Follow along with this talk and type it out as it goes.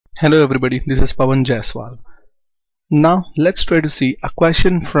Hello everybody, this is Pawan Jaiswal. Now let's try to see a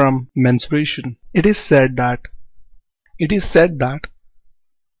question from mensuration. It is said that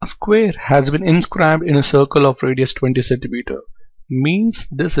a square has been inscribed in a circle of radius 20 cm. Means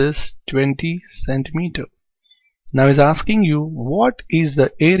this is 20 cm. Now it's asking you what is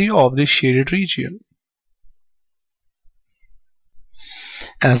the area of this shaded region.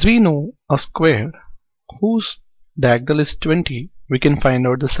 As we know, a square whose diagonal is 20, we can find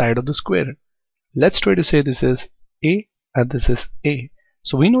out the side of the square. Let's try to say this is A and this is A.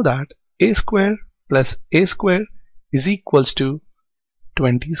 So we know that A square plus A square is equals to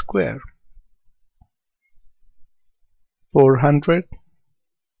 20 square. 400.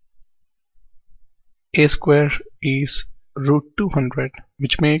 A square is root 200,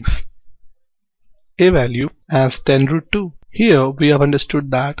 which makes A value as 10 root 2. Here we have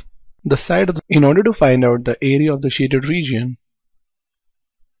understood that the side of in order to find out the area of the shaded region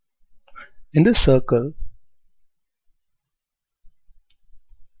in this circle,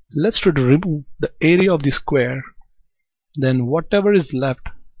 let's try to remove the area of the square. Then whatever is left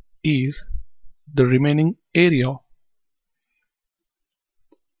is the remaining area.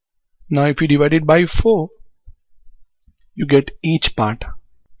 Now if you divide it by 4, you get each part.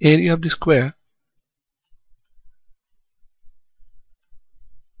 Area of the square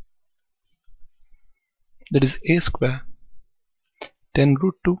that is A square 10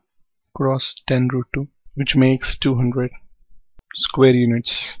 root 2 cross 10 root 2, which makes 200 square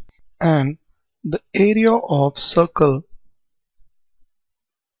units. And the area of circle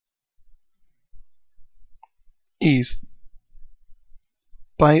is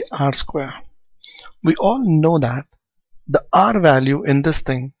pi r square. We all know that the r value in this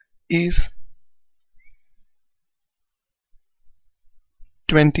thing is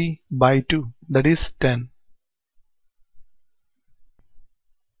 20 by 2, that is 10.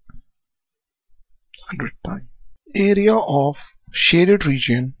 100 pi. Area of shaded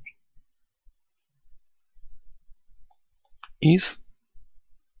region is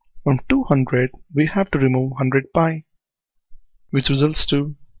from 200 we have to remove 100 pi, which results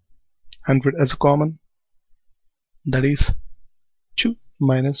to 100 as a common, that is 2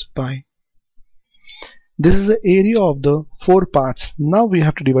 minus pi. This is the area of the 4 parts. Now we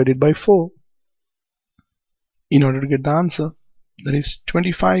have to divide it by 4 in order to get the answer, that is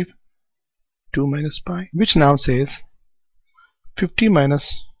 25. 2 minus pi, which now says 50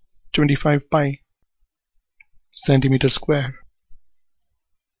 minus 25 pi centimeter square.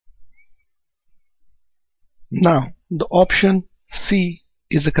 Now the option C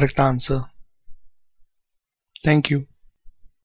is the correct answer. Thank you.